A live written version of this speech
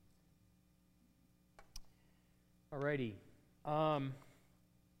Alrighty.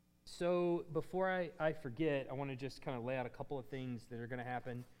 So before I forget, I want to just kind of lay out a couple of things that are going to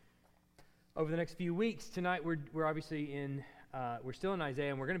happen over the next few weeks. Tonight we're obviously we're still in Isaiah,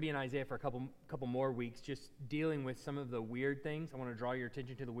 and we're going to be in Isaiah for a couple more weeks, just dealing with some of the weird things. I want to draw your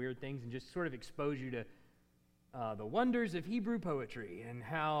attention to the weird things and just sort of expose you to the wonders of Hebrew poetry and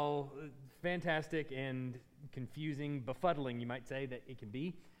how fantastic and confusing, befuddling, you might say, that it can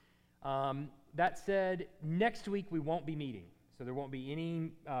be. That said, next week we won't be meeting, so there won't be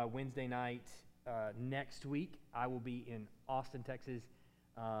any Wednesday night next week. I will be in Austin, Texas,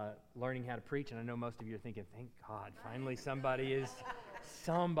 learning how to preach, and I know most of you are thinking, thank God, finally somebody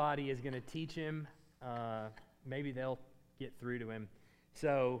is going to teach him. Maybe they'll get through to him.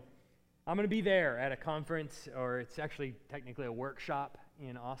 So I'm going to be there at a conference, or it's actually technically a workshop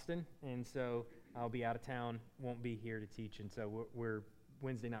in Austin, and so I'll be out of town, won't be here to teach, and so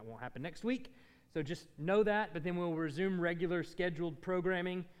Wednesday night won't happen next week. So just know that, but then we'll resume regular scheduled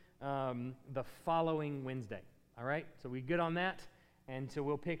programming the following Wednesday. All right? So we good on that? And so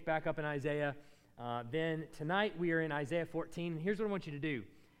we'll pick back up in Isaiah. Then tonight we are in Isaiah 14. Here's what I want you to do.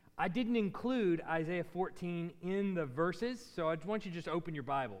 I didn't include Isaiah 14 in the verses, so I want you to just open your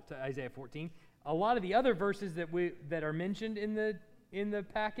Bible to Isaiah 14. A lot of the other verses that are mentioned in the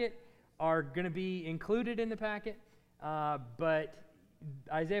packet are going to be included in the packet, but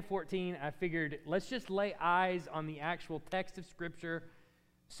Isaiah 14, I figured, let's just lay eyes on the actual text of Scripture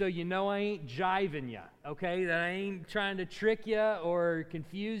so you know I ain't jiving you, okay? That I ain't trying to trick you or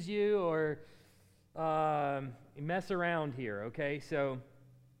confuse you or mess around here, okay? So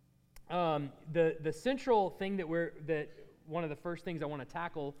the central thing that one of the first things I want to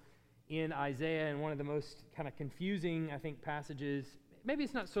tackle in Isaiah, and one of the most kind of confusing, I think, passages, maybe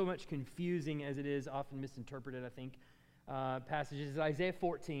it's not so much confusing as it is often misinterpreted, I think, passages is Isaiah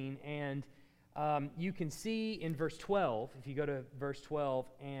 14, and you can see in verse 12, if you go to verse 12,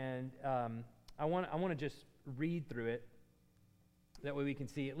 and I want to just read through it. That way we can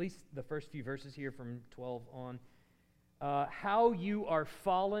see at least the first few verses here from 12 on. How you are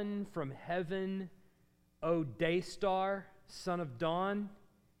fallen from heaven, O day star, son of dawn.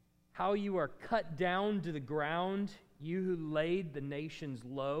 How you are cut down to the ground, you who laid the nations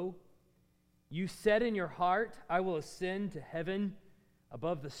low. You said in your heart, I will ascend to heaven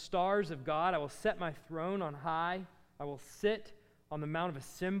above the stars of God. I will set my throne on high. I will sit on the Mount of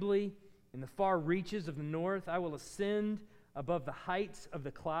Assembly in the far reaches of the north. I will ascend above the heights of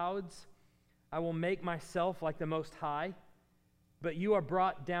the clouds. I will make myself like the Most High. But you are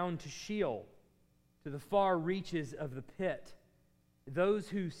brought down to Sheol, to the far reaches of the pit. Those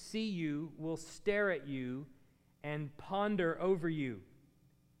who see you will stare at you and ponder over you.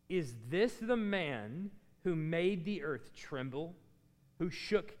 Is this the man who made the earth tremble, who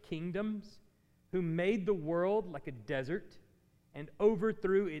shook kingdoms, who made the world like a desert and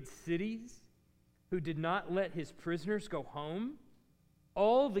overthrew its cities, who did not let his prisoners go home?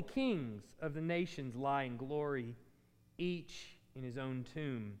 All the kings of the nations lie in glory, each in his own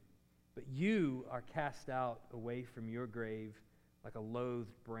tomb. But you are cast out away from your grave like a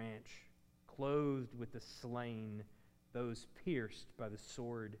loathed branch, clothed with the slain, those pierced by the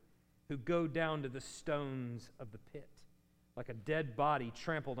sword, who go down to the stones of the pit. Like a dead body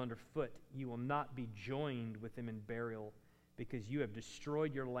trampled underfoot, you will not be joined with them in burial, because you have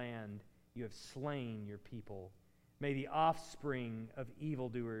destroyed your land, you have slain your people. May the offspring of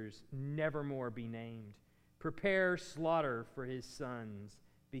evildoers nevermore be named. Prepare slaughter for his sons,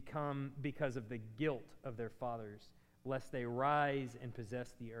 because of the guilt of their fathers, lest they rise and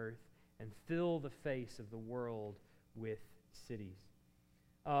possess the earth and fill the face of the world with cities.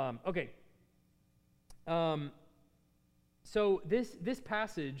 So this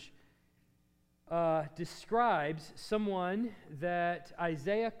passage describes someone that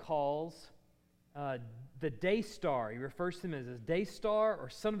Isaiah calls the day star. He refers to him as a day star or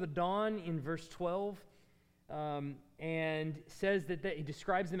son of the dawn in verse 12, and says that he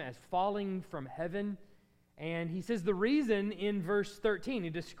describes them as falling from heaven. And he says the reason in verse 13, he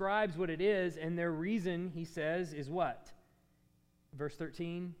describes what it is, and their reason, he says, is what? Verse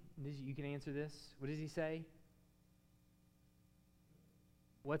 13, you can answer this. What does he say?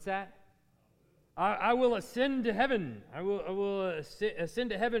 What's that? I will ascend to heaven. I will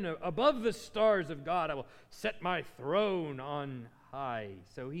ascend to heaven above the stars of God. I will set my throne on high.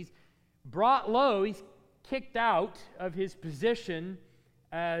 So he's brought low. He's kicked out of his position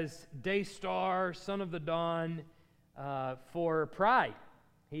as day star, son of the dawn, for pride.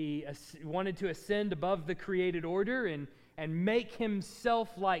 He wanted to ascend above the created order and make himself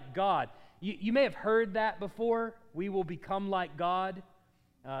like God. You may have heard that before. We will become like God.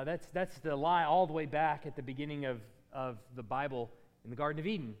 That's the lie all the way back at the beginning of the Bible in the Garden of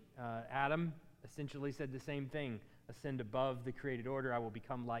Eden. Adam essentially said the same thing. Ascend above the created order. I will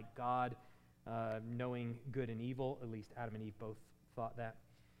become like God, knowing good and evil. At least Adam and Eve both thought that.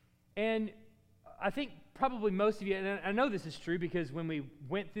 And I think probably most of you, and I know this is true because when we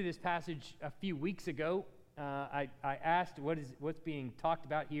went through this passage a few weeks ago, I asked what's being talked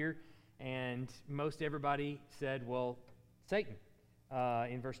about here, and most everybody said, well, Satan.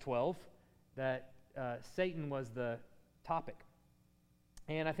 In verse 12, that Satan was the topic.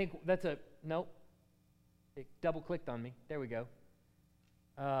 And I think that's nope. It double-clicked on me. There we go.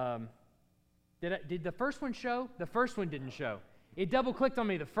 Did the first one show? The first one didn't show. It double-clicked on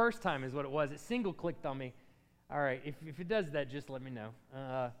me the first time is what it was. It single-clicked on me. All right, if it does that, just let me know.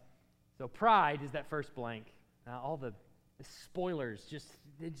 So pride is that first blank. All the spoilers,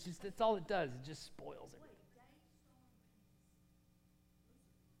 that's all it does. It just spoils it.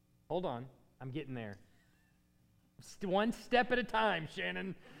 Hold on, I'm getting there. One step at a time,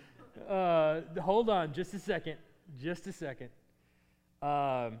 Shannon. Hold on, just a second.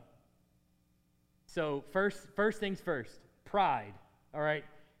 So first things first, pride. All right,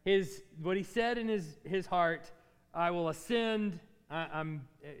 what he said in his heart, I will ascend.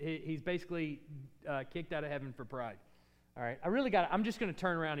 He's basically kicked out of heaven for pride. All right, I'm just going to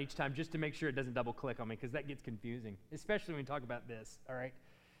turn around each time just to make sure it doesn't double click on me because that gets confusing, especially when we talk about this. All right.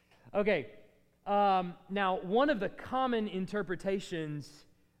 Okay, now one of the common interpretations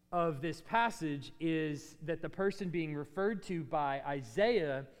of this passage is that the person being referred to by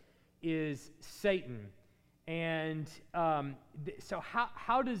Isaiah is Satan. And so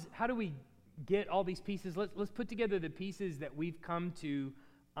how do we get all these pieces? Let's put together the pieces that we've come to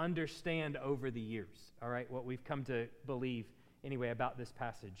understand over the years, all right, what we've come to believe anyway about this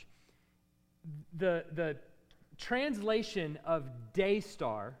passage. The translation of day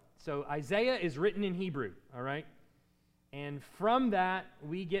star. So Isaiah is written in Hebrew, all right? And from that,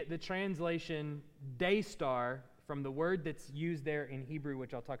 we get the translation day star from the word that's used there in Hebrew,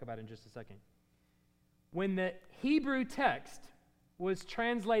 which I'll talk about in just a second. When the Hebrew text was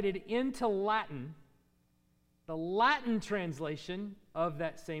translated into Latin, the Latin translation of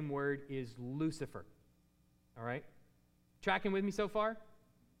that same word is Lucifer, all right? Tracking with me so far?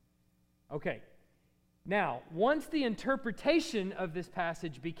 Okay. Now, once the interpretation of this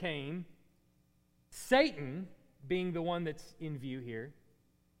passage became Satan being the one that's in view here,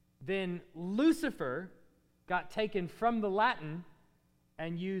 then Lucifer got taken from the Latin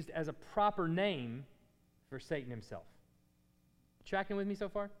and used as a proper name for Satan himself. Tracking with me so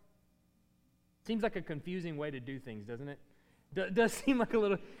far? Seems like a confusing way to do things, doesn't it? Does seem like a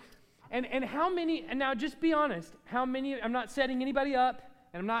little... And how many, and now just be honest, how many, I'm not setting anybody up,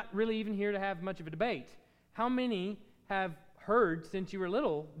 and I'm not really even here to have much of a debate. How many have heard since you were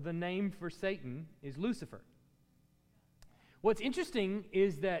little the name for Satan is Lucifer? What's interesting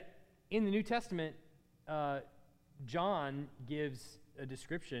is that in the New Testament, John gives a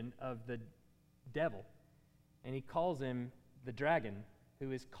description of the devil, and he calls him the dragon,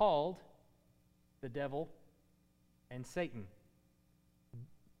 who is called the devil and Satan.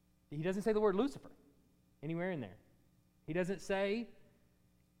 He doesn't say the word Lucifer anywhere in there. He doesn't say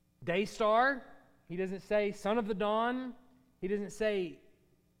day star. He doesn't say son of the dawn. He doesn't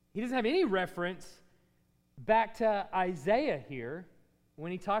have any reference back to Isaiah here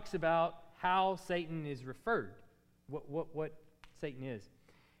when he talks about how Satan is referred, what Satan is.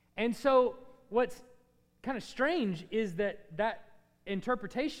 And so what's kind of strange is that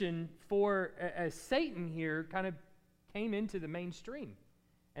interpretation for as Satan here kind of came into the mainstream.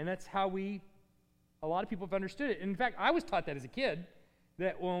 And that's how a lot of people have understood it. In fact, I was taught that as a kid,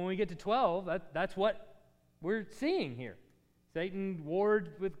 that when we get to 12, that's what we're seeing here. Satan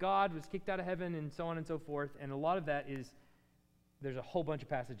warred with God, was kicked out of heaven, and so on and so forth. And a lot of that is, there's a whole bunch of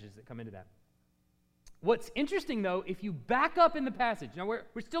passages that come into that. What's interesting, though, if you back up in the passage, now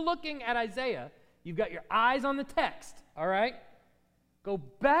we're still looking at Isaiah. You've got your eyes on the text, all right? Go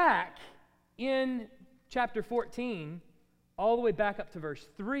back in chapter 14, all the way back up to verse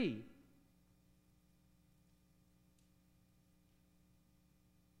 3.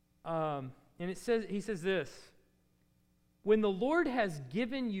 And he says this, when the Lord has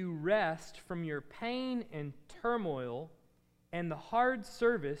given you rest from your pain and turmoil and the hard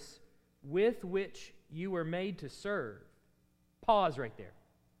service with which you were made to serve. Pause right there.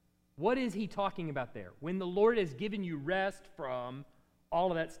 What is he talking about there? When the Lord has given you rest from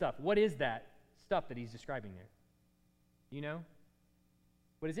all of that stuff. What is that stuff that he's describing there? You know?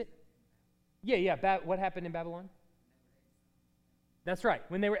 What is it? Yeah. What happened in Babylon? That's right,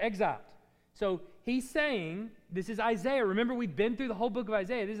 when they were exiled. So he's saying, this is Isaiah. Remember, we've been through the whole book of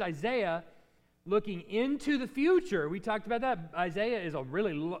Isaiah. This is Isaiah looking into the future. We talked about that. Isaiah is a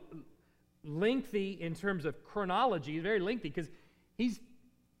really lengthy in terms of chronology, very lengthy, because he's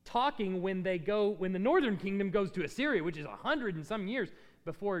talking when the northern kingdom goes to Assyria, which is 100 and some years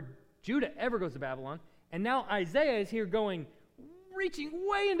before Judah ever goes to Babylon. And now Isaiah is here reaching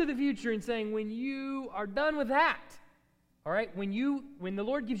way into the future and saying, when you are done with that, all right, when the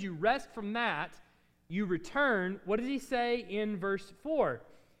Lord gives you rest from that, you return. What does he say in verse 4?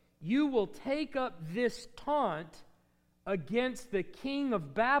 You will take up this taunt against the king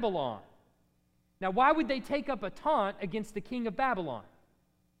of Babylon. Now, why would they take up a taunt against the king of Babylon?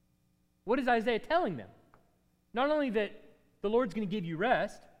 What is Isaiah telling them? Not only that the Lord's going to give you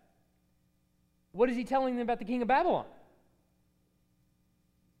rest, what is he telling them about the king of Babylon?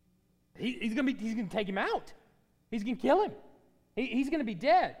 He's going to take him out. He's going to kill him. He's going to be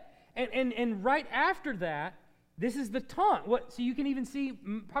dead. And right after that, this is the taunt. So you can even see,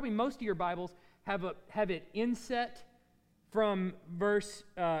 probably most of your Bibles have it inset from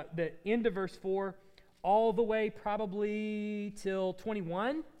the end of verse 4 all the way probably till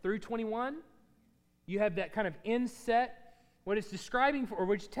 21, through 21. You have that kind of inset. What it's describing or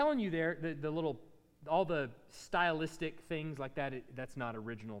what it's telling you there, all the stylistic things like that, that's not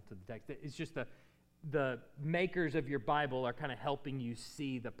original to the text. It's just the makers of your Bible are kind of helping you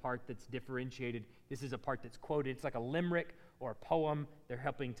see the part that's differentiated. This is a part that's quoted. It's like a limerick or a poem. They're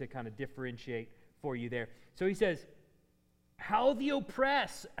helping to kind of differentiate for you there. So he says, how the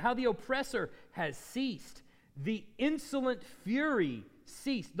oppressor has ceased, the insolent fury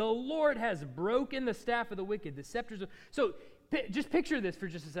ceased. The Lord has broken the staff of the wicked, the scepters of... So just picture this for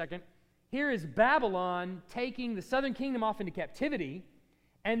just a second. Here is Babylon taking the southern kingdom off into captivity,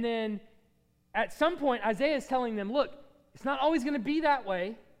 and then at some point Isaiah is telling them, look, it's not always going to be that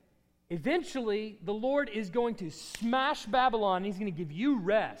way. Eventually, the Lord is going to smash Babylon, and he's going to give you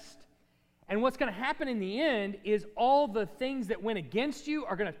rest. And what's going to happen in the end is all the things that went against you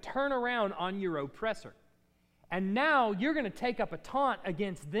are going to turn around on your oppressor. And now you're going to take up a taunt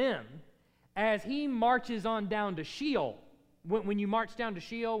against them as he marches on down to Sheol. When you march down to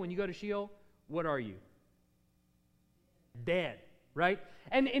Sheol, when you go to Sheol, what are you? Dead, right?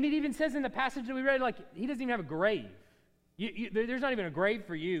 And it even says in the passage that we read, like, he doesn't even have a grave. There's not even a grave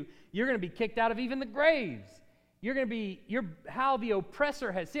for you. You're going to be kicked out of even the graves. You're how the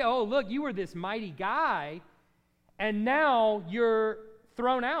oppressor has said, oh, look, you were this mighty guy, and now you're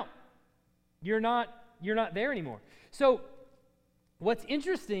thrown out. You're not there anymore. So what's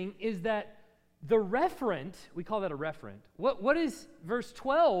interesting is that the referent, we call that a referent. What is verse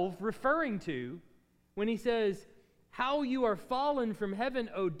 12 referring to when he says, how you are fallen from heaven,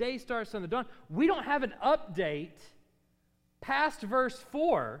 O day star, son of the dawn? We don't have an update past verse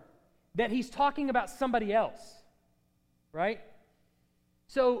 4 that he's talking about somebody else, right?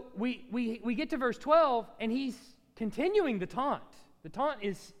 So we get to verse 12, and he's continuing the taunt. The taunt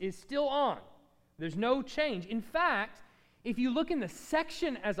is still on. There's no change. In fact, if you look in the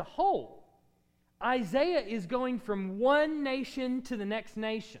section as a whole, Isaiah is going from one nation to the next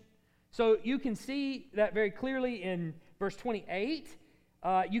nation. So you can see that very clearly in verse 28.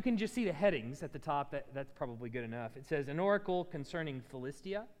 You can just see the headings at the top. That's probably good enough. It says, an oracle concerning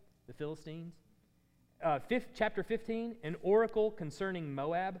Philistia, the Philistines. Chapter 15, an oracle concerning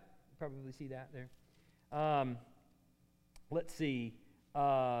Moab. You probably see that there. Let's see.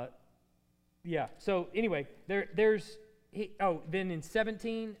 So anyway, then in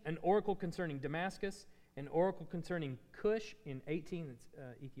 17, an oracle concerning Damascus, an oracle concerning Cush in 18, that's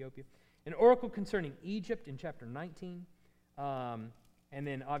Ethiopia, an oracle concerning Egypt in chapter 19, and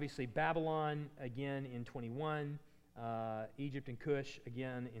then obviously Babylon again in 21, Egypt and Cush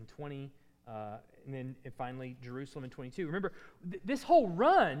again in 20, and then finally Jerusalem in 22. Remember, this whole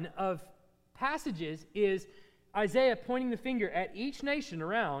run of passages is Isaiah pointing the finger at each nation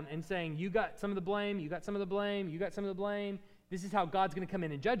around and saying, you got some of the blame, you got some of the blame, you got some of the blame. This is how God's going to come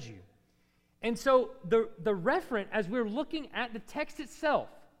in and judge you. And so the referent, as we're looking at the text itself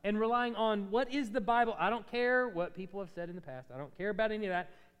and relying on what is the Bible, I don't care what people have said in the past. I don't care about any of that.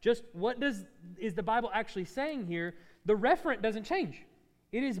 Just what is the Bible actually saying here? The referent doesn't change.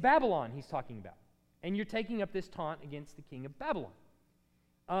 It is Babylon he's talking about. And you're taking up this taunt against the king of Babylon.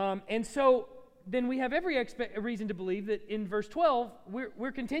 And so then we have every reason to believe that in verse 12,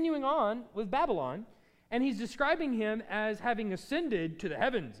 we're continuing on with Babylon, and he's describing him as having ascended to the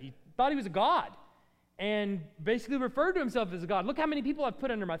heavens. He thought he was a god, and basically referred to himself as a god. Look how many people I've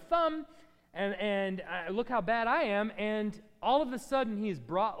put under my thumb, and look how bad I am, and all of a sudden he is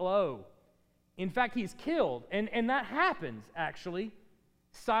brought low. In fact, he's killed, and that happens, actually.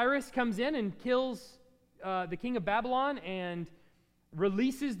 Cyrus comes in and kills the king of Babylon and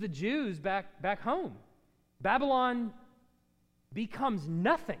releases the Jews back home. Babylon becomes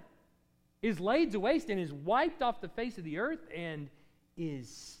nothing, is laid to waste, and is wiped off the face of the earth, and is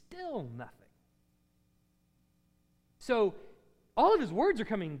still nothing. So all of his words are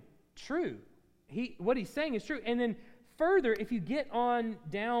coming true. What he's saying is true. And then further, if you get on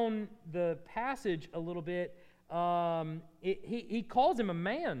down the passage a little bit, he calls him a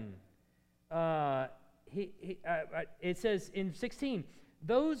man. It says in 16,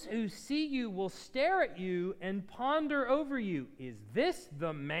 those who see you will stare at you and ponder over you. Is this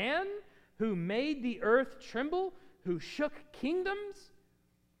the man who made the earth tremble, who shook kingdoms?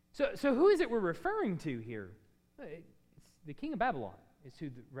 So who is it we're referring to here? It's the king of Babylon is who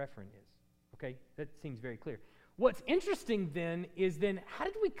the referent is. Okay, that seems very clear. What's interesting then is how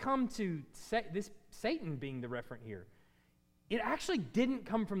did we come to this Satan being the referent here? It actually didn't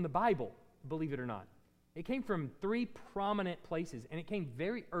come from the Bible, believe it or not. It came from 3 prominent places, and it came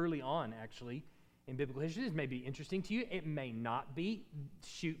very early on, actually, in biblical history. This may be interesting to you. It may not be.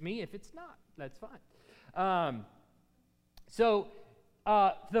 Shoot me if it's not. That's fine.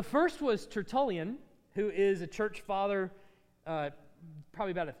 The first was Tertullian, who is a church father,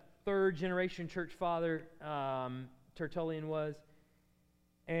 probably about a 3rd generation church father. Tertullian was.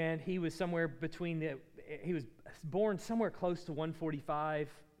 And he was somewhere between he was born somewhere close to 145.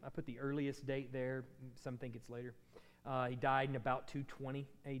 I put the earliest date there. Some think it's later. He died in about 220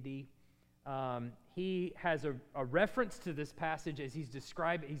 AD. He has a reference to this passage as he's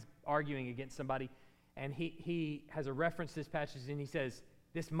arguing against somebody, and he has a reference to this passage, and he says,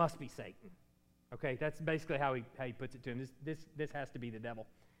 this must be Satan. Okay, that's basically how he puts it to him. This has to be the devil.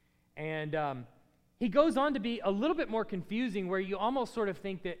 And he goes on to be a little bit more confusing, where you almost sort of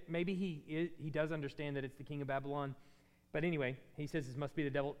think that maybe he does understand that it's the king of Babylon. But anyway, he says this must be the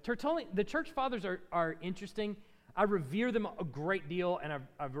devil. Tertullian, the church fathers are interesting. I revere them a great deal, and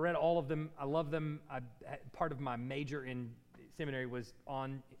I've read all of them. I love them. Part of my major in seminary was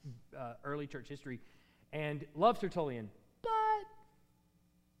on early church history, and love Tertullian. But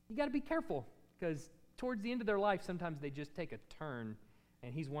you got to be careful, because towards the end of their life, sometimes they just take a turn,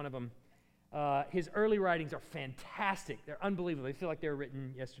 and he's one of them. His early writings are fantastic. They're unbelievable. They feel like they were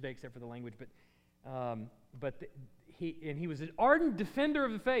written yesterday, except for the language. But he was an ardent defender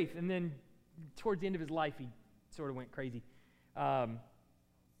of the faith, and then towards the end of his life, he sort of went crazy. And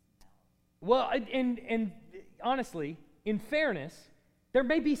honestly, in fairness, there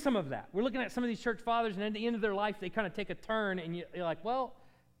may be some of that. We're looking at some of these church fathers, and at the end of their life, they kind of take a turn, and you're like, well,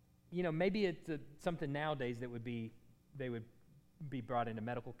 maybe it's something nowadays that they would be brought into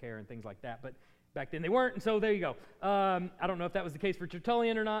medical care and things like that, but back then they weren't, and so there you go. I don't know if that was the case for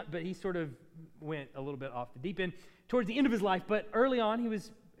Tertullian or not, but he sort of went a little bit off the deep end towards the end of his life, but early on he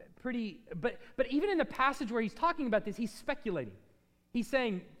was pretty, but even in the passage where he's talking about this, he's speculating. He's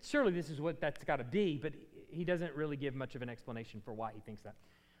saying, surely this is what that's got to be, but he doesn't really give much of an explanation for why he thinks that.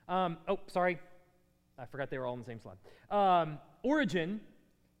 Sorry. I forgot they were all on the same slide. Origen,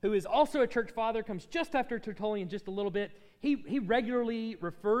 who is also a church father, comes just after Tertullian just a little bit. He regularly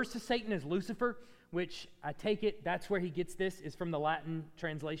refers to Satan as Lucifer, which I take it that's where he gets this, is from the Latin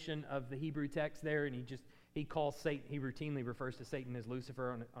translation of the Hebrew text there, and he calls Satan, he routinely refers to Satan as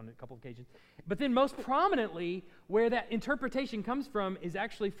Lucifer on a couple of occasions. But then most prominently, where that interpretation comes from is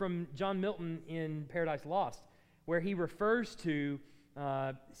actually from John Milton in Paradise Lost, where he refers to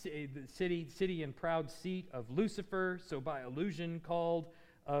the city and proud seat of Lucifer, so by allusion called,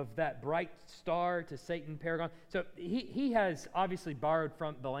 of that bright star to Satan, Paragon. So he has obviously borrowed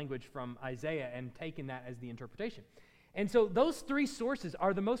from the language from Isaiah and taken that as the interpretation. And so those 3 sources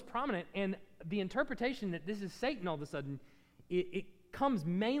are the most prominent, and the interpretation that this is Satan all of a sudden, it comes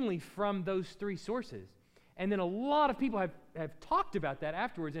mainly from those 3 sources. And then a lot of people have talked about that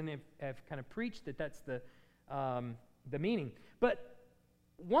afterwards, and have kind of preached that that's the meaning. But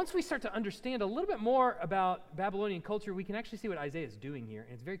once we start to understand a little bit more about Babylonian culture, we can actually see what Isaiah is doing here,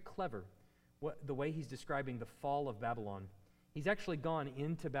 and it's very clever, the way he's describing the fall of Babylon. He's actually gone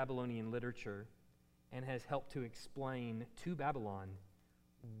into Babylonian literature and has helped to explain to Babylon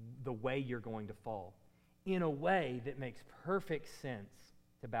the way you're going to fall in a way that makes perfect sense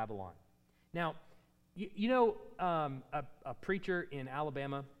to Babylon. Now, a preacher in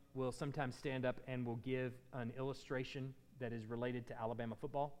Alabama will sometimes stand up and will give an illustration that is related to Alabama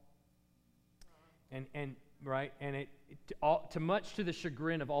football, and much to the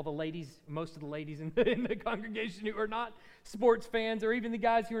chagrin of all the ladies, most of the ladies in the congregation who are not sports fans, or even the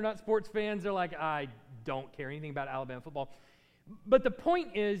guys who are not sports fans, they're like, I don't care anything about Alabama football. But the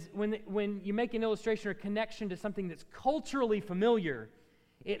point is, when you make an illustration or connection to something that's culturally familiar,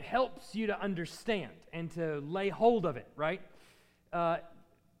 it helps you to understand and to lay hold of it, right?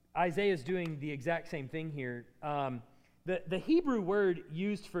 Isaiah is doing the exact same thing here. The Hebrew word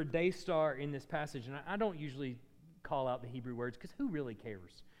used for day star in this passage, and I don't usually call out the Hebrew words because who really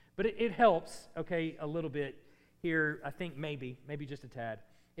cares? But it helps, okay, a little bit here, I think maybe just a tad,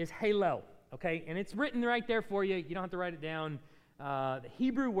 is Halel, okay? And it's written right there for you. You don't have to write it down. The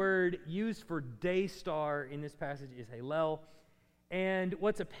Hebrew word used for day star in this passage is Halel. And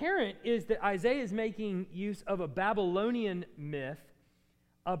what's apparent is that Isaiah is making use of a Babylonian myth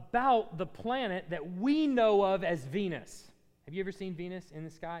about the planet that we know of as Venus. Have you ever seen Venus in the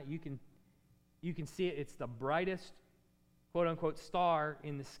sky? You can see it. It's the brightest, quote-unquote, star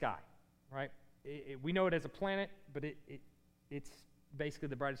in the sky, right? We know it as a planet, but it's basically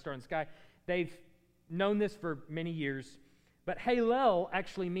the brightest star in the sky. They've known this for many years. But Halel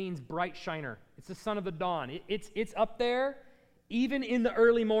actually means bright shiner. It's the son of the dawn. It's up there. Even in the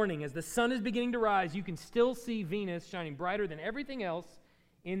early morning, as the sun is beginning to rise, you can still see Venus shining brighter than everything else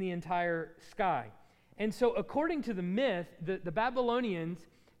in the entire sky. And so according to the myth, the Babylonians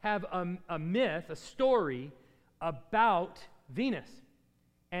have a myth, a story about Venus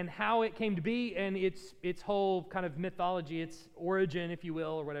and how it came to be and its whole kind of mythology, its origin, if you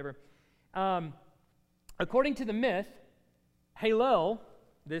will, or whatever. According to the myth, Halel,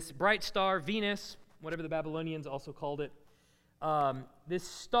 this bright star, Venus, whatever the Babylonians also called it, this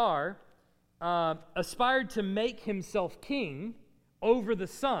star aspired to make himself king over the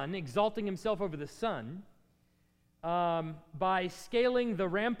sun, exalting himself over the sun, by scaling the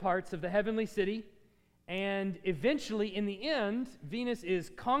ramparts of the heavenly city. And eventually, in the end, Venus is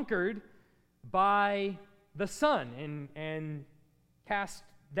conquered by the sun and cast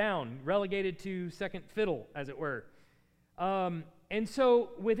down, relegated to second fiddle, as it were. And so,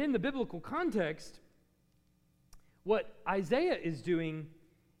 within the biblical context, what Isaiah is doing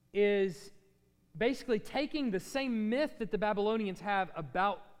is basically taking the same myth that the Babylonians have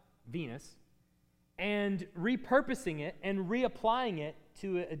about Venus and repurposing it and reapplying it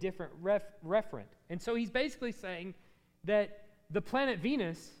to a different referent. And so he's basically saying that the planet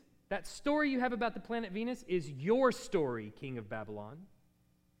Venus, that story you have about the planet Venus, is your story, King of Babylon.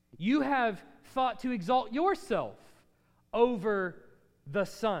 You have thought to exalt yourself over the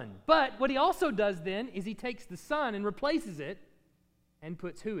sun. But what he also does then is he takes the sun and replaces it and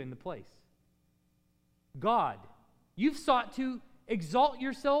puts who in the place? God. You've sought to exalt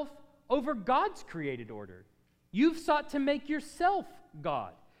yourself over God's created order. You've sought to make yourself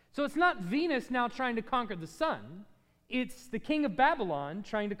God. So it's not Venus now trying to conquer the sun. It's the king of Babylon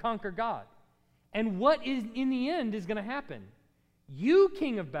trying to conquer God. And what is in the end is going to happen? You,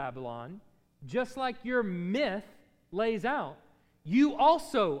 king of Babylon, just like your myth lays out, you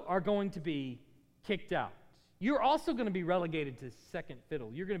also are going to be kicked out. You're also going to be relegated to second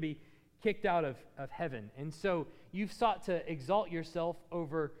fiddle. You're going to be kicked out of heaven. And so you've sought to exalt yourself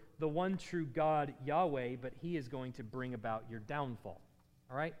over the one true God, Yahweh, but he is going to bring about your downfall.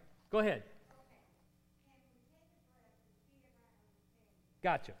 All right? Go ahead.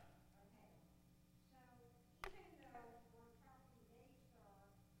 Gotcha.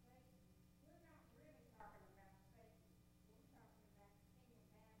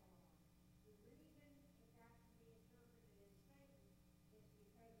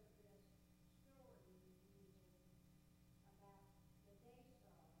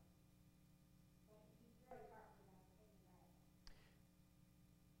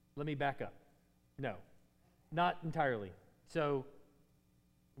 Let me back up. No, not entirely. So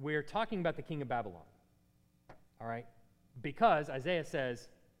we're talking about the king of Babylon, all right? Because Isaiah says,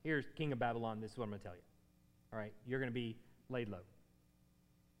 here's king of Babylon, this is what I'm going to tell you, all right? You're going to be laid low.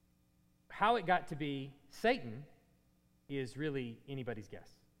 How it got to be Satan is really anybody's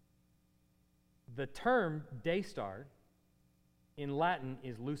guess. The term day star in Latin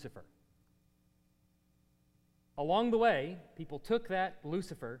is Lucifer. Along the way, people took that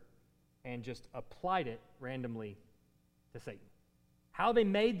Lucifer and just applied it randomly to Satan. How they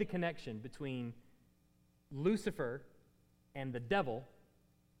made the connection between Lucifer and the devil,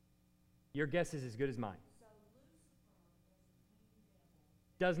 your guess is as good as mine. So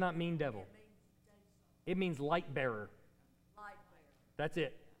does not mean devil. It means light bearer. Light bearer. That's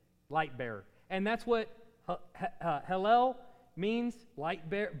it. Light bearer. And that's what Hallel means, light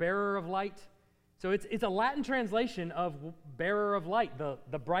bearer of light. So it's a Latin translation of bearer of light,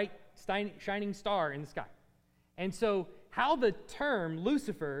 the bright shining star in the sky. And so how the term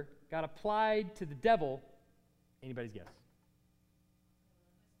Lucifer got applied to the devil, anybody's guess.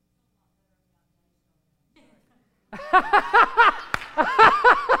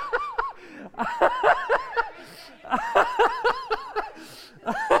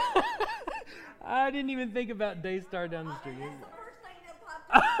 even think about Daystar down the street. That's the first thing that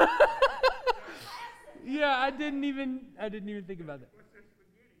popped up. Yeah, I didn't even think about that.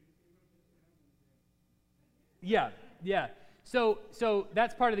 Yeah. So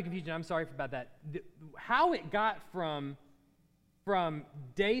that's part of the confusion. I'm sorry about that. How it got from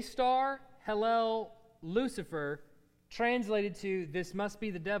Daystar, Hallel, Lucifer, translated to this must be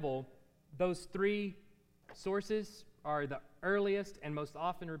the devil, those three sources are the earliest and most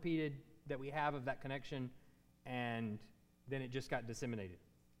often repeated that we have of that connection, and then it just got disseminated.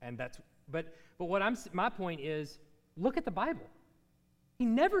 And that's but my point is, look at the Bible. He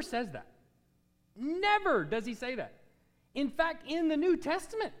never says that. Never does he say that. In fact, in the New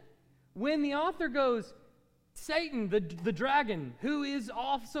Testament, when the author goes, Satan, the dragon, who is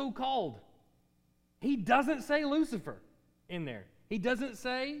also called, he doesn't say Lucifer in there. He doesn't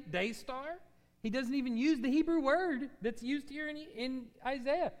say Daystar. He doesn't even use the Hebrew word that's used here in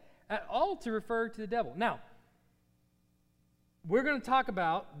Isaiah at all to refer to the devil. Now, we're going to talk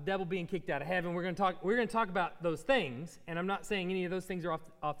about the devil being kicked out of heaven. We're going to talk about those things, and I'm not saying any of those things are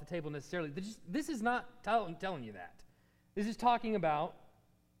off the table necessarily. This is not telling you that. This is talking about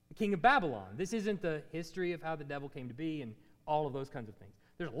the king of Babylon. This isn't the history of how the devil came to be and all of those kinds of things.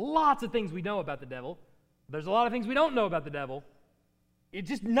 There's lots of things we know about the devil. There's a lot of things we don't know about the devil.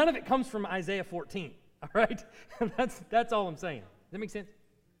 None of it comes from Isaiah 14, all right? That's all I'm saying. Does that make sense?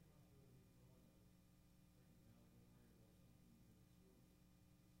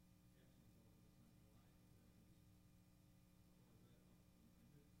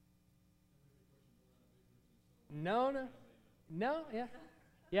 No, yeah.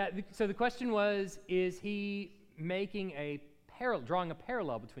 Yeah, so the question was, is he making drawing a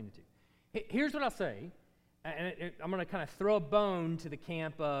parallel between the two? Here's what I'll say, and I'm going to kind of throw a bone to the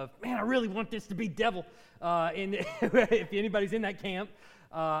camp of, man, I really want this to be devil. If anybody's in that camp,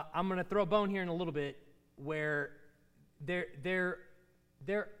 I'm going to throw a bone here in a little bit where there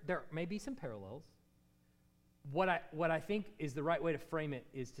may be some parallels. What I think is the right way to frame it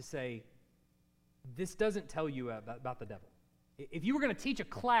is to say, this doesn't tell you about the devil. If you were going to teach a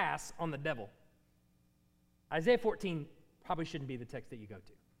class on the devil, Isaiah 14 probably shouldn't be the text that you go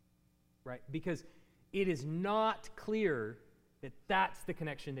to, right? Because it is not clear that that's the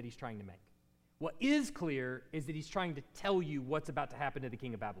connection that he's trying to make. What is clear is that he's trying to tell you what's about to happen to the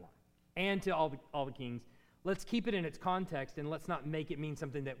king of Babylon and to all the kings. Let's keep it in its context, and let's not make it mean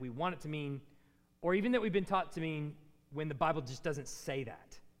something that we want it to mean, or even that we've been taught to mean when the Bible just doesn't say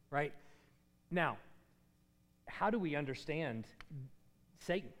that, right? Now, how do we understand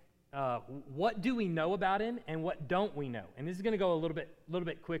Satan? What do we know about him, and what don't we know? And this is going to go a little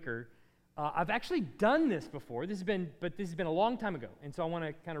bit quicker. I've actually done this before. This has been a long time ago, and so I want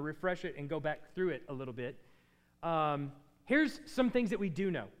to kind of refresh it and go back through it a little bit. Here's some things that we do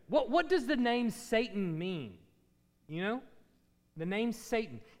know. What does the name Satan mean? You know, the name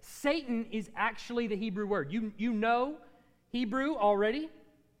Satan. Satan is actually the Hebrew word. You know Hebrew already.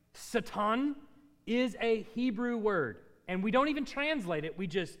 Satan is a Hebrew word, and we don't even translate it. We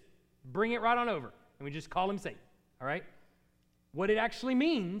just bring it right on over, and we just call him Satan, all right? What it actually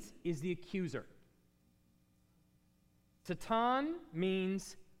means is the accuser. Satan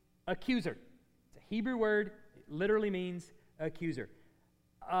means accuser. It's a Hebrew word. It literally means accuser.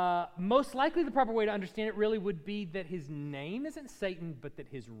 Most likely the proper way to understand it really would be that his name isn't Satan, but that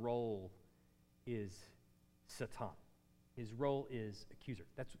his role is Satan. His role is accuser.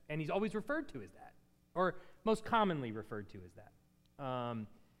 And he's always referred to as that, or most commonly referred to as that.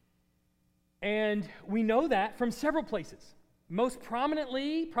 And we know that from several places. Most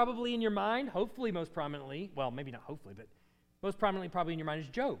prominently, probably in your mind, hopefully most prominently, well, maybe not hopefully, but most prominently probably in your mind is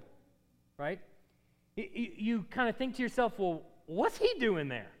Job, right? You kind of think to yourself, well, what's he doing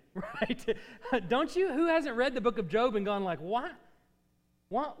there, right? Don't you? Who hasn't read the book of Job and gone like,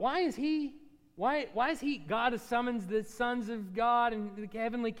 why is he God summons the sons of God and the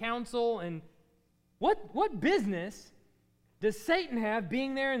heavenly council, and what business does Satan have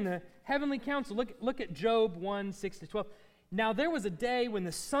being there in the heavenly council? Look at Job 1, 6-12. Now there was a day when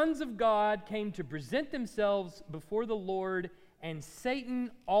the sons of God came to present themselves before the Lord, and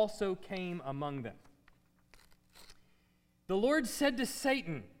Satan also came among them. The Lord said to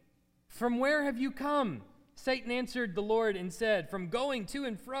Satan, "From where have you come?" Satan answered the Lord and said, "From going to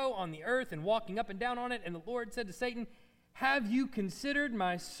and fro on the earth and walking up and down on it." And the Lord said to Satan, "Have you considered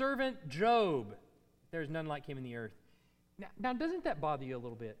my servant Job? There is none like him in the earth." Now doesn't that bother you a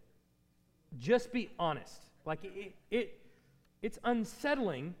little bit? Just be honest. Like it's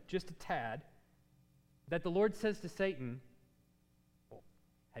unsettling just a tad that the Lord says to Satan, well,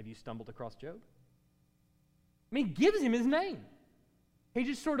 "Have you stumbled across Job?" I mean, he gives him his name. He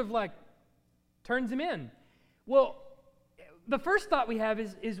just sort of like turns him in. Well, the first thought we have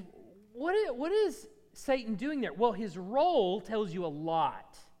is what is Satan doing there? Well, his role tells you a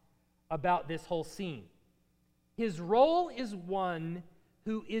lot about this whole scene. His role is one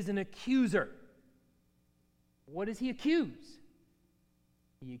who is an accuser. What does he accuse?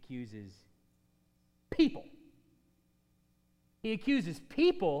 He accuses people. He accuses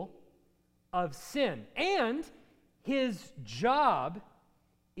people of sin. And his job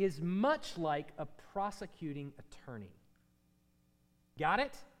is much like a prosecuting attorney. Got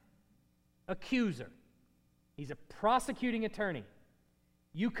it? Accuser. He's a prosecuting attorney.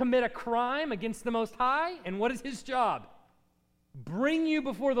 You commit a crime against the Most High, and what is his job? Bring you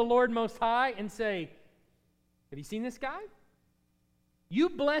before the Lord Most High and say, have you seen this guy? You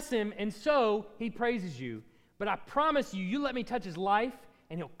bless him, and so he praises you. But I promise you, you let me touch his life,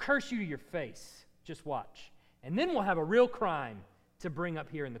 and he'll curse you to your face. Just watch. And then we'll have a real crime to bring up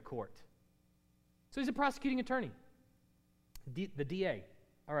here in the court. So he's a prosecuting attorney. The DA.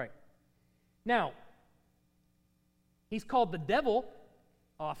 All right. Now, he's called the devil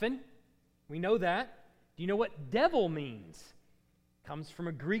often. We know that. Do you know what devil means? Comes from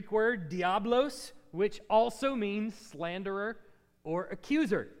a Greek word, diablos, which also means slanderer or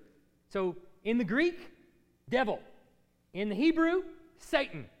accuser. So in the Greek, devil. In the Hebrew,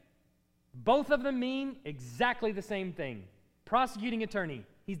 Satan. Both of them mean exactly the same thing. Prosecuting attorney.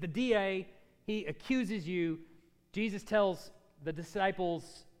 He's the DA. He accuses you. Jesus tells the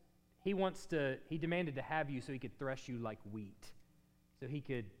disciples he demanded to have you so he could thresh you like wheat. So he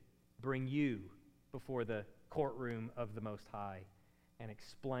could bring you before the courtroom of the Most High and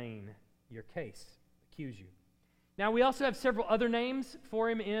explain your case, accuse you. Now, we also have several other names for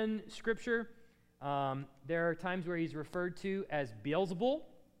him in Scripture. There are times where he's referred to as Beelzebul,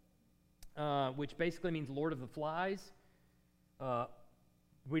 which basically means Lord of the Flies.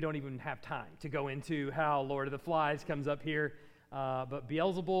 We don't even have time to go into how Lord of the Flies comes up here. But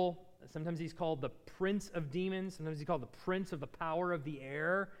Beelzebul, sometimes he's called the Prince of Demons. Sometimes he's called the Prince of the Power of the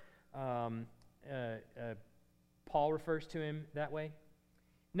Air. Paul refers to him that way.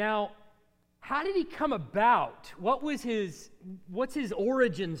 Now, how did he come about? What's his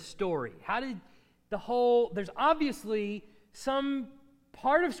origin story? How did there's obviously some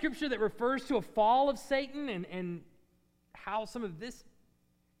part of Scripture that refers to a fall of Satan and how some of this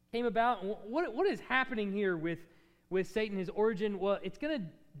came about. What is happening here with Satan, his origin? Well, it's going to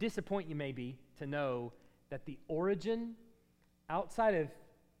disappoint you maybe to know that the origin, outside of,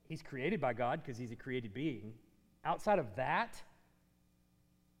 he's created by God because he's a created being, outside of that,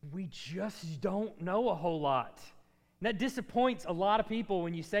 we just don't know a whole lot. And that disappoints a lot of people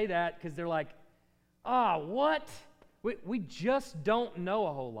when you say that because they're like, what? We just don't know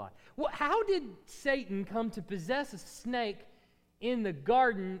a whole lot. Well, how did Satan come to possess a snake in the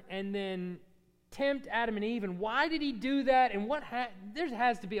garden and then tempt Adam and Eve? And why did he do that? And there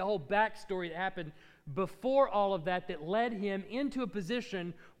has to be a whole backstory that happened before all of that that led him into a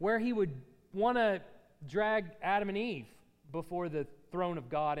position where he would want to drag Adam and Eve before the throne of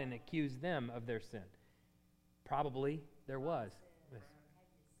God and accuse them of their sin. Probably there was.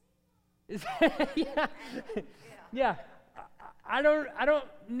 Yeah. I don't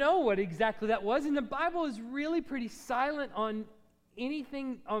know what exactly that was, and the Bible is really pretty silent on many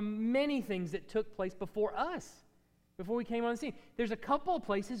things that took place before us, before we came on the scene. There's a couple of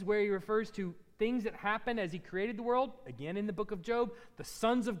places where he refers to things that happened as he created the world. Again, in the book of Job, the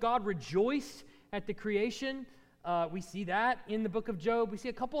sons of God rejoiced at the creation. We see that in the book of Job. We see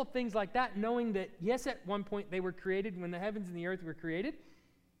a couple of things like that, knowing that, yes, at one point they were created when the heavens and the earth were created.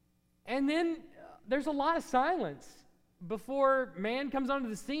 And then there's a lot of silence before man comes onto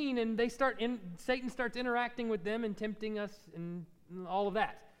the scene and Satan starts interacting with them and tempting us and all of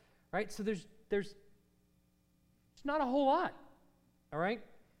that, right? So there's not a whole lot, all right?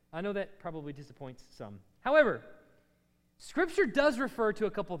 I know that probably disappoints some. However, Scripture does refer to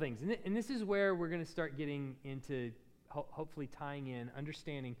a couple of things, and this is where we're going to start getting into hopefully tying in,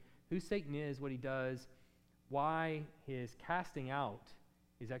 understanding who Satan is, what he does, why his casting out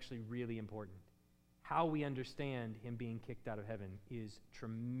is actually really important. How we understand him being kicked out of heaven is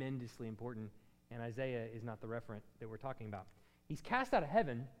tremendously important, and Isaiah is not the referent that we're talking about. He's cast out of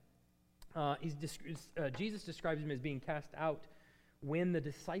heaven. Jesus describes him as being cast out when the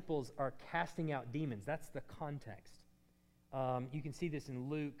disciples are casting out demons. That's the context. You can see this in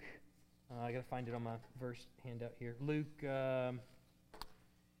Luke. I got to find it on my verse handout here. Luke, good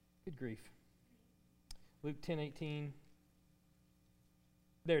grief. Luke 10:18.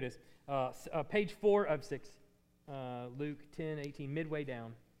 There it is. Page 4 of 6. Luke 10:18, midway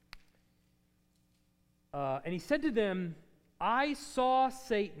down. And he said to them, I saw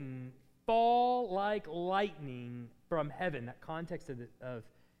Satan fall like lightning from heaven. That context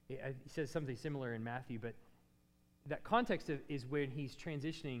he says something similar in Matthew, but that context is when he's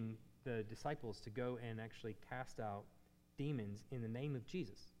transitioning the disciples to go and actually cast out demons in the name of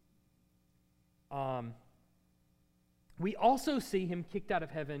Jesus. We also see him kicked out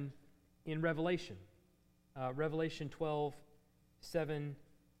of heaven in Revelation. Revelation 12, 7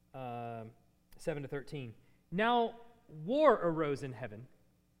 to 13. Now war arose in heaven,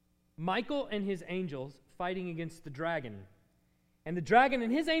 Michael and his angels fighting against the dragon. And the dragon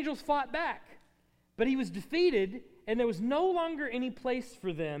and his angels fought back, but he was defeated, and there was no longer any place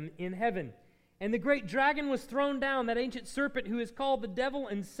for them in heaven. And the great dragon was thrown down, that ancient serpent who is called the devil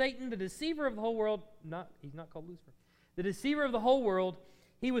and Satan, the deceiver of the whole world. He's not called Lucifer. The deceiver of the whole world.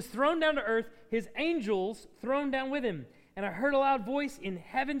 He was thrown down to earth, his angels thrown down with him. And I heard a loud voice in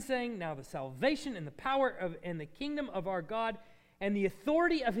heaven saying, now the salvation and the power and the kingdom of our God and the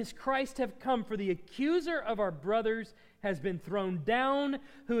authority of his Christ have come, for the accuser of our brothers has been thrown down,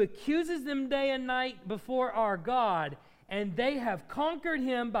 who accuses them day and night before our God. And they have conquered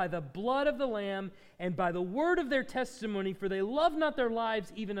him by the blood of the Lamb and by the word of their testimony, for they love not their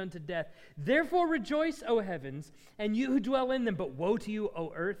lives even unto death. Therefore rejoice, O heavens, and you who dwell in them. But woe to you,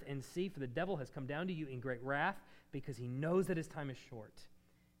 O earth and sea, for the devil has come down to you in great wrath, because he knows that his time is short.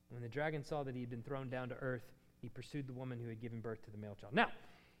 And when the dragon saw that he had been thrown down to earth, he pursued the woman who had given birth to the male child. Now,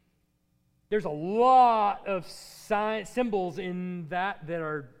 there's a lot of symbols in that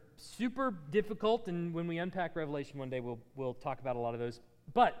are super difficult, and when we unpack Revelation one day, we'll talk about a lot of those.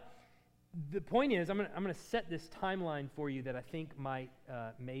 But the point is, I'm going to set this timeline for you that I think might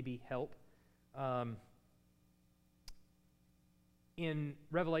maybe help. In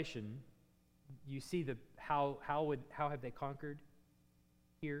Revelation, you see how have they conquered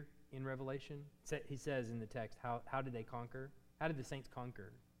here in Revelation? He says in the text, how did they conquer? How did the saints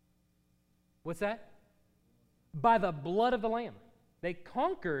conquer? What's that? By the blood of the Lamb. They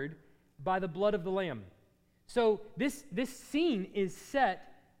conquered by the blood of the Lamb. So this scene is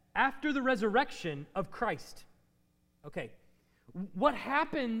set after the resurrection of Christ. Okay, what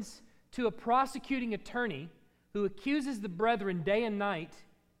happens to a prosecuting attorney who accuses the brethren day and night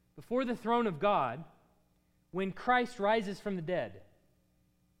before the throne of God when Christ rises from the dead?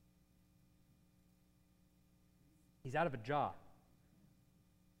 He's out of a job.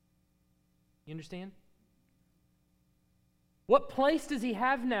 You understand? What place does he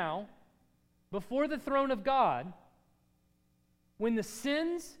have now before the throne of God when the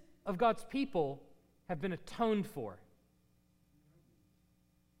sins of God's people have been atoned for?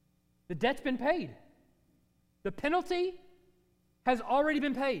 The debt's been paid. The penalty has already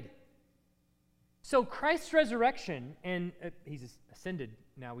been paid. So Christ's resurrection, and he's ascended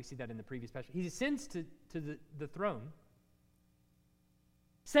now, we see that in the previous passage. He ascends to the throne.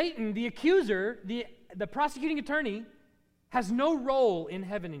 Satan, the accuser, the prosecuting attorney, has no role in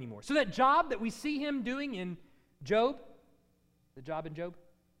heaven anymore. So that job that we see him doing in Job, the job in Job,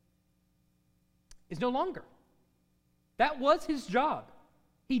 is no longer. That was his job.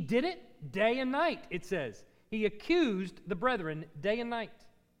 He did it day and night, it says. He accused the brethren day and night.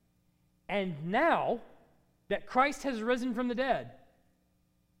 And now that Christ has risen from the dead,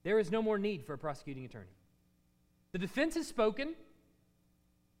 there is no more need for a prosecuting attorney. The defense has spoken.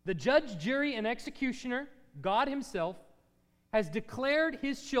 The judge, jury, and executioner, God himself, has declared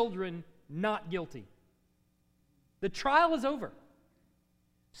his children not guilty. The trial is over.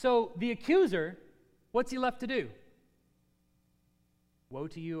 So the accuser, what's he left to do? Woe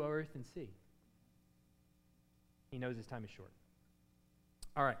to you, O earth and sea. He knows his time is short.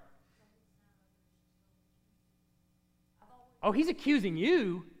 All right. Oh, he's accusing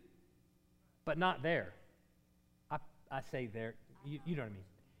you, but not there. I say there. You know what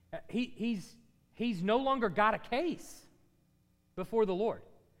I mean. He's no longer got a case before the Lord.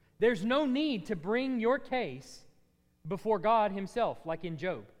 There's no need to bring your case before God himself, like in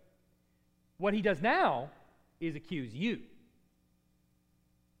Job. What he does now is accuse you.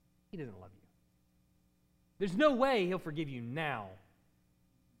 He doesn't love you. There's no way he'll forgive you now.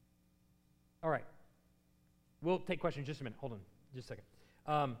 All right. We'll take questions in just a minute. Hold on just a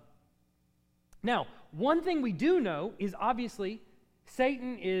second. Now, one thing we do know is obviously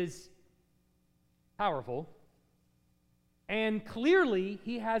Satan is powerful, and clearly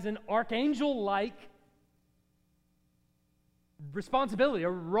he has an archangel-like responsibility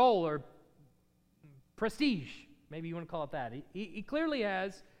or role or prestige. Maybe you want to call it that. He clearly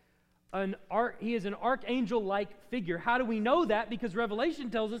has he is an archangel-like figure. How do we know that? Because Revelation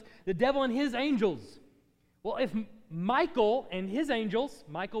tells us the devil and his angels. Well, if Michael and his angels,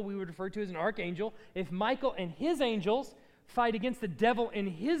 Michael we would refer to as an archangel, if Michael and his angels fight against the devil and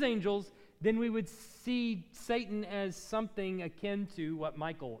his angels, then we would see Satan as something akin to what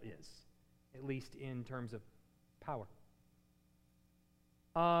Michael is, at least in terms of power.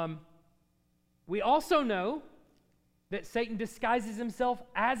 We also know that Satan disguises himself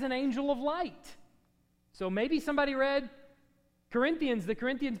as an angel of light. So maybe somebody read the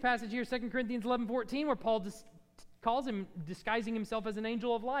Corinthians passage here, 2 Corinthians 11:14, where Paul calls him disguising himself as an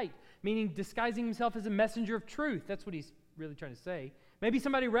angel of light, meaning disguising himself as a messenger of truth. That's what he's really trying to say. Maybe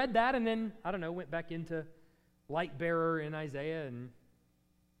somebody read that and then, I don't know, went back into light bearer in Isaiah and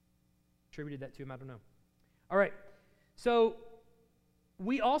attributed that to him. I don't know. All right. So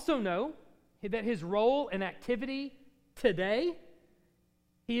we also know that his role and activity today,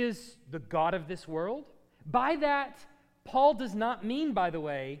 he is the God of this world. By that, Paul does not mean, by the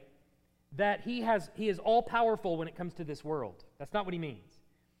way, that he is all-powerful when it comes to this world. That's not what he means.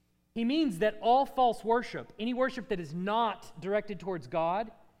 He means that all false worship, any worship that is not directed towards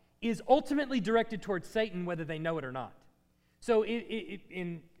God, is ultimately directed towards Satan, whether they know it or not. So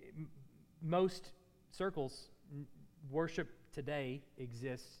in most circles, worship today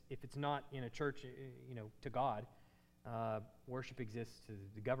exists, if it's not in a church, to God, worship exists to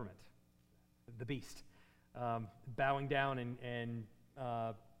the government, the beast, bowing down and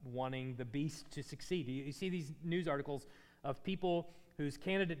wanting the beast to succeed. You see these news articles of people whose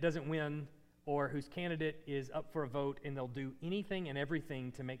candidate doesn't win or whose candidate is up for a vote, and they'll do anything and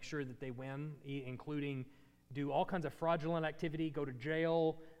everything to make sure that they win, including do all kinds of fraudulent activity, go to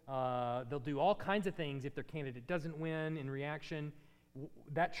jail. They'll do all kinds of things if their candidate doesn't win in reaction.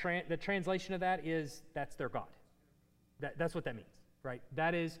 The translation of that is that's their God. That's what that means, right?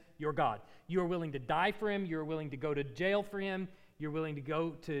 That is your God. You are willing to die for him. You're willing to go to jail for him. You're willing to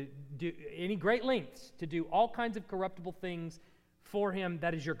go to do any great lengths to do all kinds of corruptible things for him.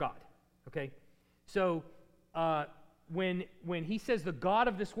 That is your God, okay? So when he says the God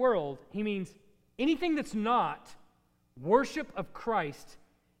of this world, he means anything that's not worship of Christ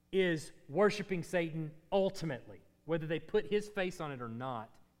is worshiping Satan ultimately. Whether they put his face on it or not,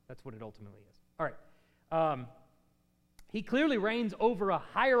 that's what it ultimately is. All right. He clearly reigns over a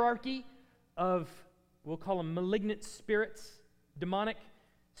hierarchy of, we'll call them malignant spirits, demonic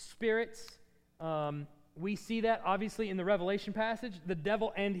spirits. We see that obviously in the Revelation passage, the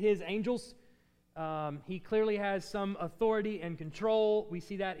devil and his angels. He clearly has some authority and control. We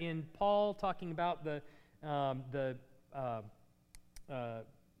see that in Paul talking about the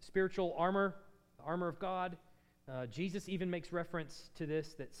spiritual armor, the armor of God. Jesus even makes reference to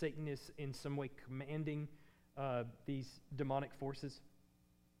this, that Satan is in some way commanding these demonic forces.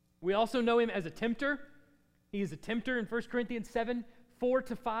 We also know him as a tempter. He is a tempter in 1 Corinthians 7,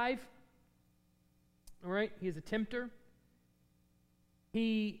 4-5. All right, he is a tempter.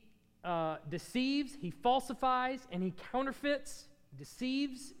 He deceives, he falsifies, and he counterfeits. He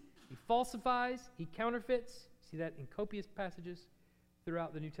deceives, he falsifies, he counterfeits. See that in copious passages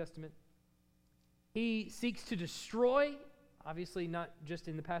throughout the New Testament. He seeks to destroy, obviously not just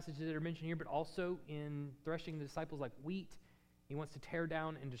in the passages that are mentioned here, but also in threshing the disciples like wheat. He wants to tear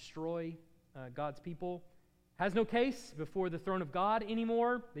down and destroy God's people. Has no case before the throne of God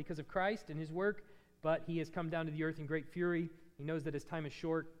anymore because of Christ and his work, but he has come down to the earth in great fury. He knows that his time is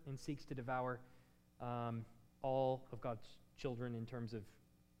short and seeks to devour all of God's children in terms of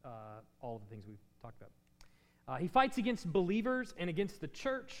all of the things we've talked about. He fights against believers and against the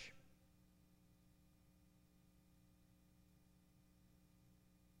church.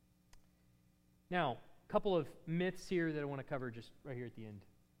 Now, a couple of myths here that I want to cover just right here at the end.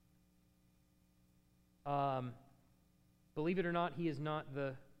 Believe it or not, he is not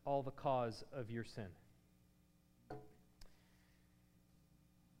all the cause of your sin.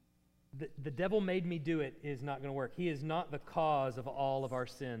 The devil made me do it is not going to work. He is not the cause of all of our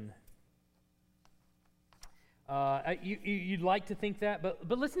sin. You'd like to think that, but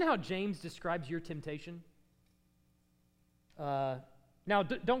listen to how James describes your temptation. Now,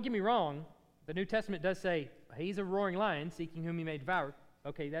 don't get me wrong. The New Testament does say, he's a roaring lion seeking whom he may devour.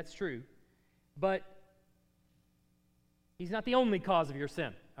 Okay, that's true. But he's not the only cause of your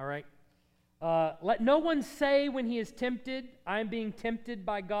sin, all right? Let no one say when he is tempted, I am being tempted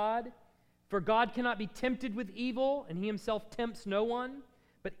by God. For God cannot be tempted with evil, and he himself tempts no one.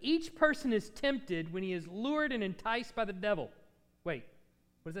 But each person is tempted when he is lured and enticed by the devil. Wait,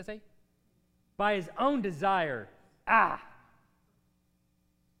 what does that say? By his own desire.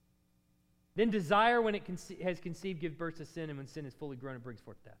 Then desire, when it has conceived, gives birth to sin, and when sin is fully grown, it brings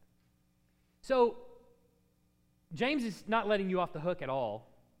forth death. So, James is not letting you off the hook at all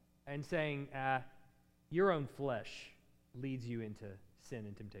and saying, your own flesh leads you into sin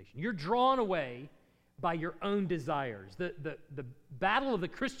and temptation. You're drawn away by your own desires. The battle of the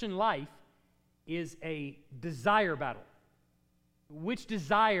Christian life is a desire battle. Which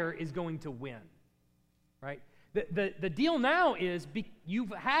desire is going to win, right? The deal now is you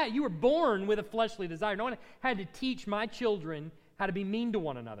were born with a fleshly desire. No one had to teach my children how to be mean to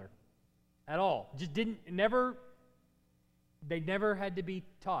one another at all. They never had to be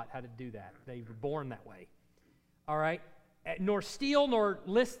taught how to do that. They were born that way. All right? Nor steal, nor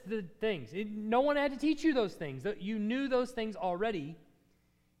list the things. No one had to teach you those things. You knew those things already.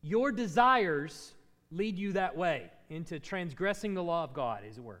 Your desires lead you that way, into transgressing the law of God,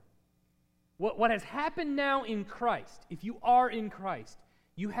 as it were. What has happened now in Christ, if you are in Christ,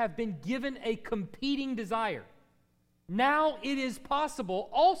 you have been given a competing desire. Now it is possible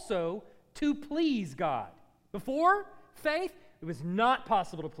also to please God. Before faith, it was not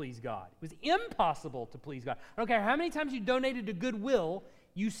possible to please God. It was impossible to please God. I don't care how many times you donated to Goodwill,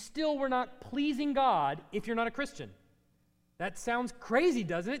 you still were not pleasing God if you're not a Christian. That sounds crazy,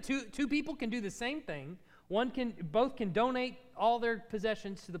 doesn't it? Two people can do the same thing. Both can donate all their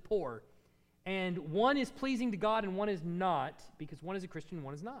possessions to the poor. And one is pleasing to God and one is not, because one is a Christian and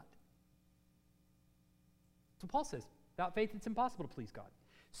one is not. That's what Paul says. Without faith, it's impossible to please God.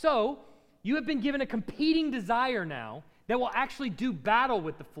 So, you have been given a competing desire now that will actually do battle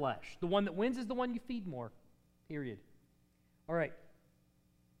with the flesh. The one that wins is the one you feed more. Period. All right.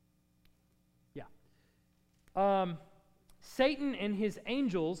 Yeah. Satan and his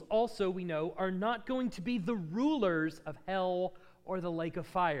angels also, we know, are not going to be the rulers of hell or the lake of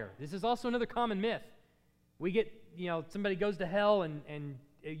fire. This is also another common myth. We get, somebody goes to hell, and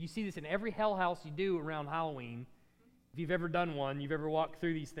you see this in every hell house you do around Halloween. If you've ever done one, you've ever walked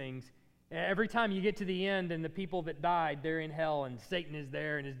through these things, every time you get to the end and the people that died, they're in hell, and Satan is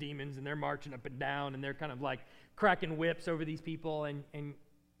there and his demons, and they're marching up and down, and they're kind of like cracking whips over these people, and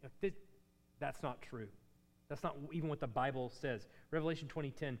that's not true. That's not even what the Bible says. Revelation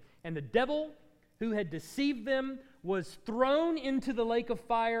 20:10. And the devil who had deceived them was thrown into the lake of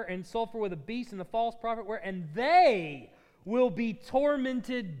fire and sulfur with the beast and the false prophet, and they will be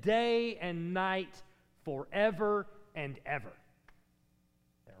tormented day and night forever and ever.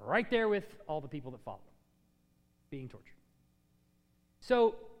 They're right there with all the people that follow them, being tortured.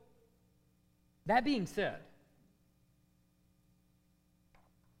 So, that being said,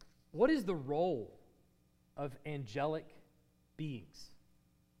 what is the role of angelic beings,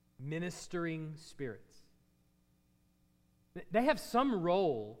 ministering spirits? They have some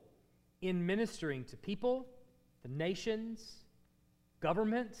role in ministering to people, the nations,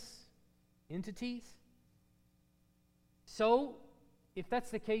 governments, entities. So, if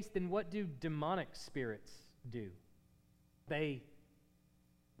that's the case, then what do demonic spirits do? We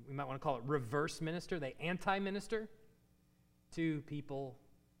might want to call it reverse minister. They anti-minister to people,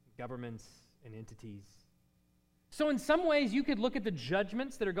 governments, and entities. So in some ways, you could look at the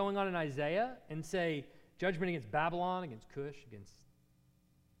judgments that are going on in Isaiah and say, judgment against Babylon, against Cush,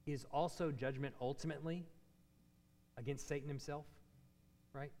 is also judgment ultimately against Satan himself,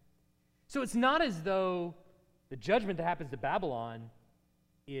 right? So it's not as though the judgment that happens to Babylon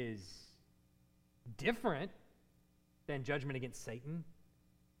is different than judgment against Satan.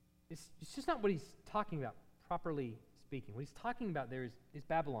 It's just not what he's talking about, properly speaking. What he's talking about there is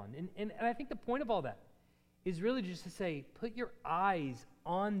Babylon. And I think the point of all that is really just to say, put your eyes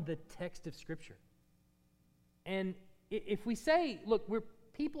on the text of Scripture. And if we say, look, we're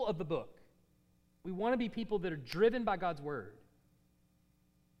people of the book, we want to be people that are driven by God's word,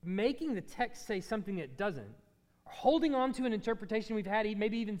 making the text say something that doesn't, or holding on to an interpretation we've had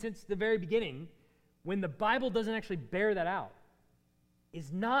maybe even since the very beginning, when the Bible doesn't actually bear that out,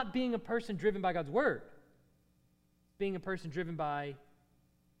 is not being a person driven by God's word. It's being a person driven by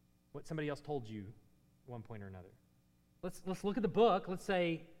what somebody else told you at one point or another. Let's look at the book. Let's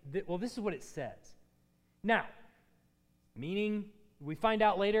say, this is what it says. Now, meaning we find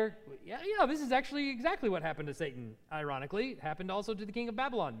out later, this is actually exactly what happened to Satan. Ironically, it happened also to the king of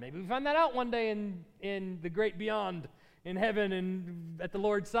Babylon. Maybe we find that out one day in the great beyond, in heaven and at the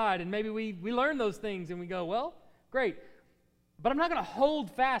Lord's side, and maybe we learn those things and we go, well, great. But I'm not going to hold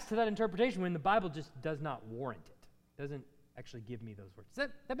fast to that interpretation when the Bible just does not warrant it. It doesn't actually give me those words. Does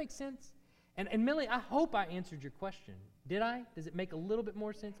that make sense? And Millie, I hope I answered your question. Did I? Does it make a little bit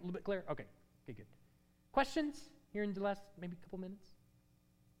more sense? A little bit clearer? Okay, good. Questions here in the last maybe couple minutes?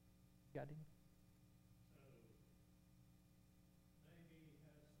 Got any?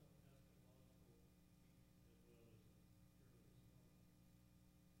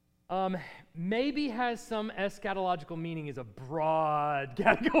 Maybe has some eschatological meaning is a broad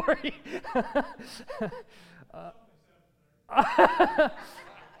category.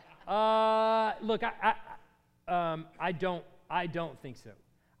 Look, I don't think so.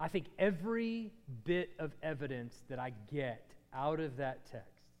 I think every bit of evidence that I get out of that text,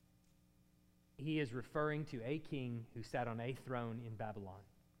 he is referring to a king who sat on a throne in Babylon.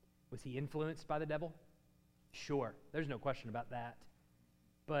 Was he influenced by the devil? Sure, there's no question about that.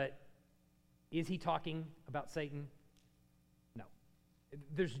 But is he talking about Satan? No.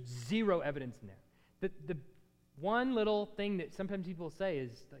 There's zero evidence in there. The one little thing that sometimes people say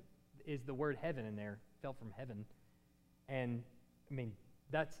is the word heaven in there, fell from heaven. And I mean,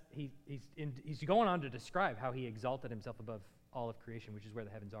 he's going on to describe how he exalted himself above all of creation, which is where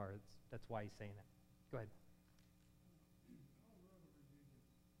the heavens are. That's why he's saying that. Go ahead.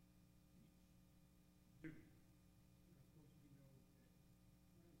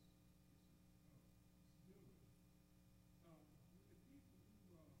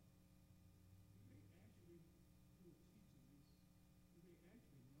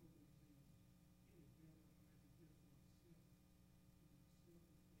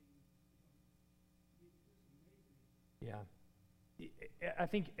 Yeah. I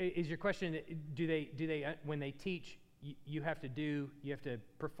think, is your question, do they when they teach, you have to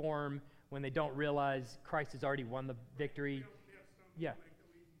perform when they don't realize Christ has already won the victory? Yeah.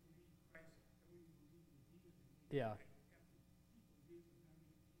 Yeah.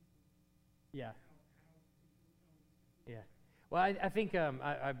 Yeah. Yeah. Well, I think I'm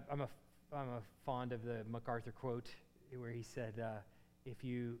a fond of the MacArthur quote where he said, if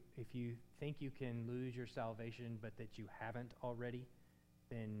you think you can lose your salvation but that you haven't already,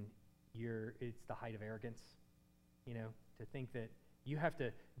 then it's the height of arrogance, to think that you have to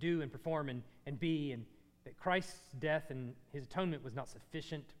do and perform and be, and that Christ's death and his atonement was not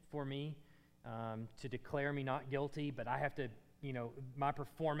sufficient for me to declare me not guilty, but I have to, my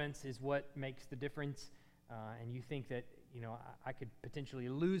performance is what makes the difference, and you think that, I could potentially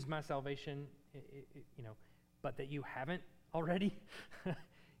lose my salvation, but that you haven't already,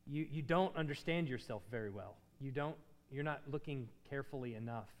 you don't understand yourself very well. You're not looking carefully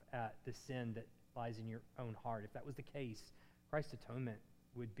enough at the sin that lies in your own heart. If that was the case, Christ's atonement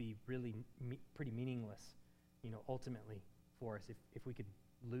would be really pretty meaningless, ultimately for us if we could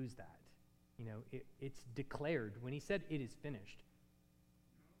lose that. It's declared. When he said it is finished,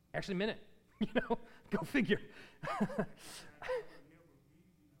 actually meant it. Go figure.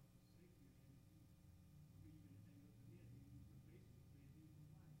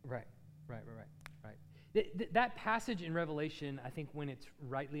 Right. That passage in Revelation, I think when it's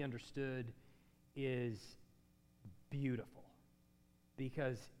rightly understood, is beautiful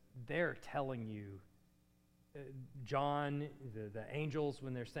because they're telling you, John, the angels,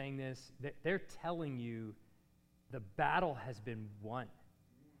 when they're saying this, they're telling you the battle has been won.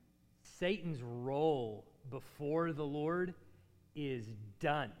 Satan's role before the Lord is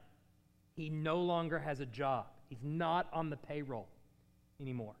done. He no longer has a job. He's not on the payroll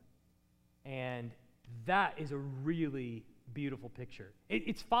anymore. And that is a really beautiful picture.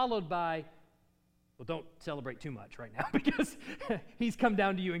 It's followed by, well, don't celebrate too much right now because he's come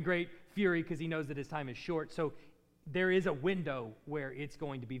down to you in great fury because he knows that his time is short. So there is a window where it's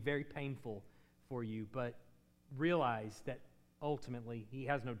going to be very painful for you, but realize that ultimately he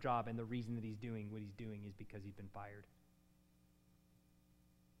has no job, and the reason that he's doing what he's doing is because he's been fired.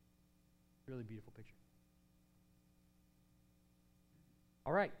 Really beautiful picture.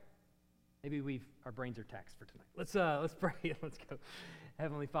 All right. Maybe our brains are taxed for tonight. Let's pray. Let's go.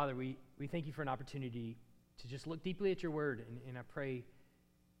 Heavenly Father, we thank you for an opportunity to just look deeply at your word, and I pray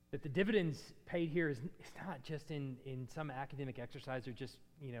that the dividends paid here is not just in some academic exercise or just,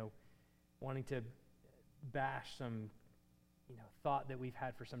 wanting to bash some, thought that we've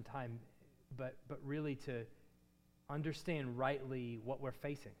had for some time, but really to understand rightly what we're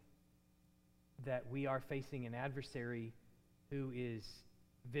facing, that we are facing an adversary who is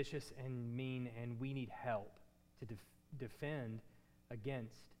vicious and mean, and we need help to defend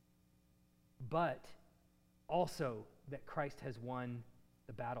against, but also that Christ has won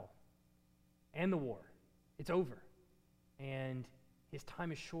the battle and the war. It's over, and his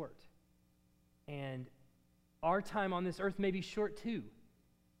time is short, and our time on this earth may be short too,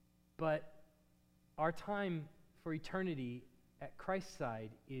 but our time for eternity at Christ's side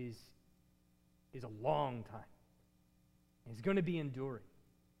is a long time. It's going to be enduring.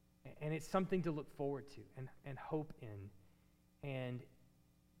 And it's something to look forward to and hope in. And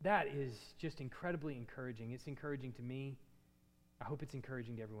that is just incredibly encouraging. It's encouraging to me. I hope it's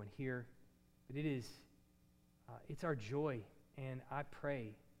encouraging to everyone here. But it's our joy. And I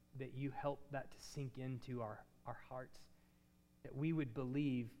pray that you help that to sink into our hearts, that we would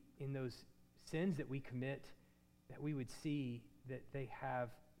believe in those sins that we commit, that we would see that they have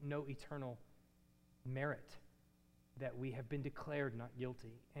no eternal merit, that we have been declared not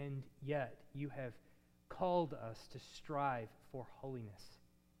guilty, and yet you have called us to strive for holiness.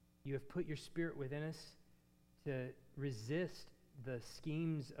 You have put your Spirit within us to resist the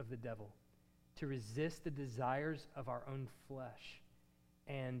schemes of the devil, to resist the desires of our own flesh,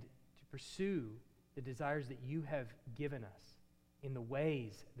 and to pursue the desires that you have given us in the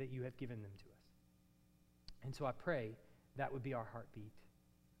ways that you have given them to us. And so I pray that would be our heartbeat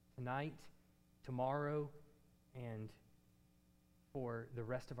tonight, tomorrow, and for the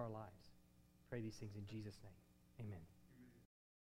rest of our lives. Pray these things in Jesus' name. Amen.